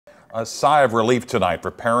A sigh of relief tonight for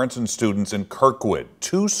parents and students in Kirkwood.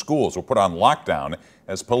 2 schools were put on lockdown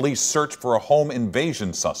as police search for a home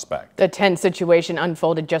invasion suspect. The tense situation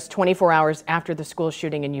unfolded just 24 hours after the school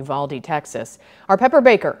shooting in Uvalde, Texas. Our Pepper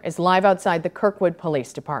Baker is live outside the Kirkwood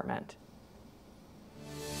Police Department.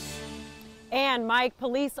 And Mike,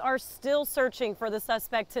 police are still searching for the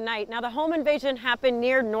suspect tonight. Now, the home invasion happened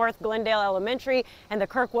near North Glendale Elementary and the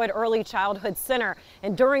Kirkwood Early Childhood Center.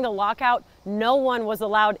 And during the lockout, no one was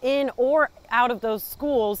allowed in or out of those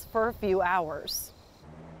schools for a few hours.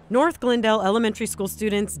 North Glendale Elementary School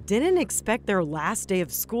students didn't expect their last day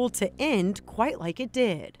of school to end quite like it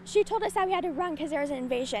did. She told us that we had to run because there was an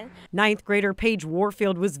invasion. 9th grader Paige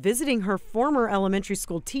Warfield was visiting her former elementary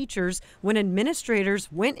school teachers when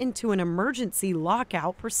administrators went into an emergency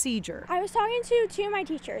lockout procedure. I was talking to 2 of my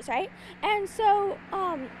teachers, right? And so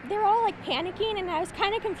they were all like panicking and I was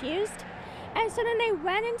kind of confused. And so then they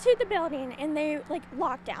went into the building and they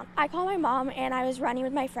locked down. I called my mom and I was running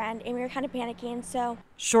with my friend and we were kind of panicking, so.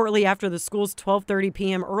 Shortly after the school's 12:30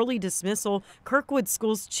 p.m. early dismissal, Kirkwood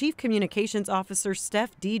School's Chief Communications Officer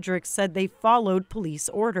Steph Diedrich said they followed police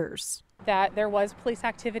orders. That there was police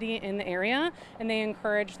activity in the area and they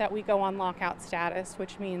encouraged that we go on lockout status,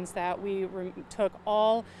 which means that we took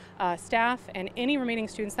all staff and any remaining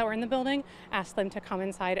students that were in the building, asked them to come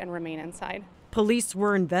inside and remain inside. Police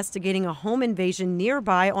were investigating a home invasion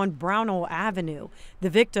nearby on Brownell Avenue. The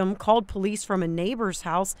victim called police from a neighbor's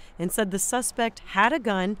house and said the suspect had a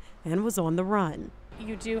gun and was on the run.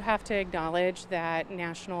 You do have to acknowledge that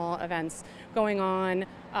national events going on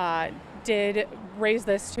did raise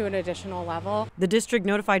this to an additional level. The district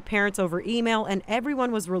notified parents over email and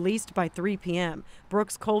everyone was released by 3 p.m.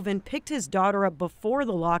 Brooks Colvin picked his daughter up before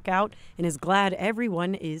the lockout and is glad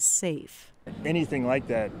everyone is safe. Anything like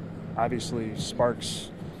that obviously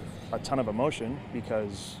sparks a ton of emotion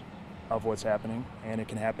because of what's happening, and it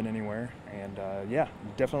can happen anywhere. And yeah,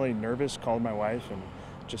 definitely nervous, called my wife and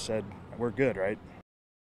just said, we're good, right?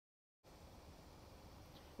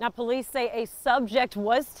 Now, police say a subject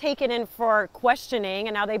was taken in for questioning,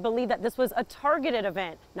 and now they believe that this was a targeted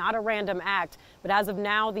event, not a random act. But as of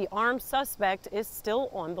now, the armed suspect is still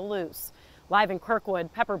on the loose. Live in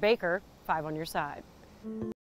Kirkwood, Pepper Baker, 5 on your side.